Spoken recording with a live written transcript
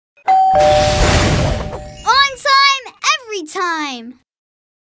time!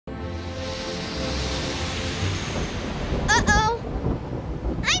 Uh-oh!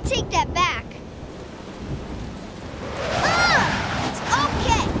 I take that back. It's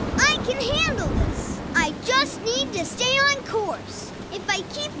okay. I can handle this. I just need to stay on course. If I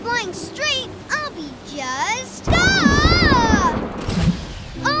keep flying straight, I'll be just... Ah!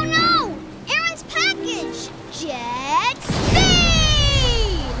 Oh no! Aaron's package! Jet speed!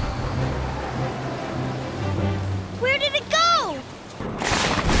 Where did it go?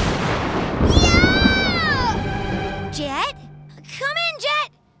 Yeah! Jett? Come in,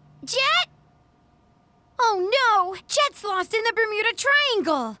 Jett! Jett? Oh no! Jett's lost in the Bermuda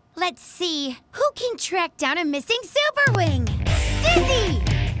Triangle! Let's see, who can track down a missing Superwing? Dizzy!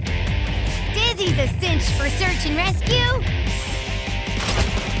 Dizzy's a cinch for search and rescue.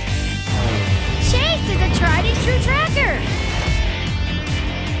 Chace is a tried and true tracker.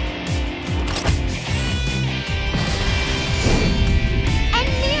 And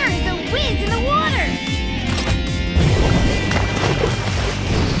Mira is a whiz in the water.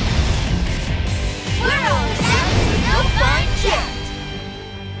 We're all set to go find Jett.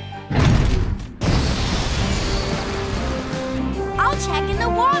 I'll check in the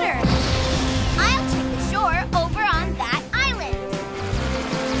water. I'll check the shore over on that island.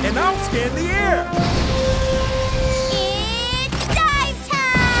 And I'll scan the air. It's dive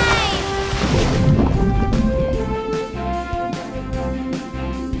time!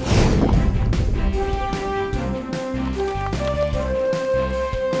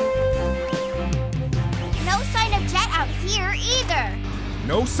 No sign of Jett out here either.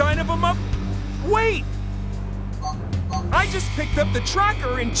 No sign of him up. Wait! I just picked up the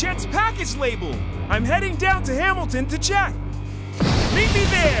tracker in Jett's package label. I'm heading down to Hamilton to check. Meet me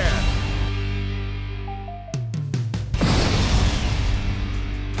there!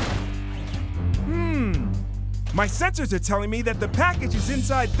 My sensors are telling me that the package is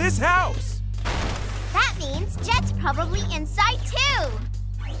inside this house. That means Jett's probably inside too.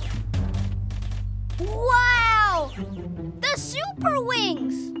 Wow! The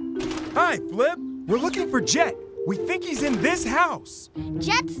SuperWings! Hi, Flip. We're looking for Jett. We think he's in this house.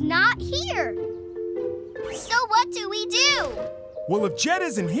 Jett's not here. So what do we do? Well, if Jett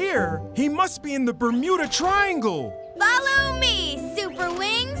isn't here, he must be in the Bermuda Triangle. Follow me,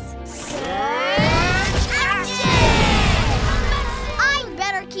 SuperWings! I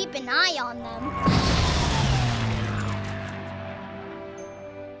better keep an eye on them.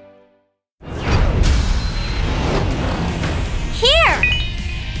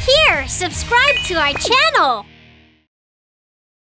 Here, subscribe to our channel.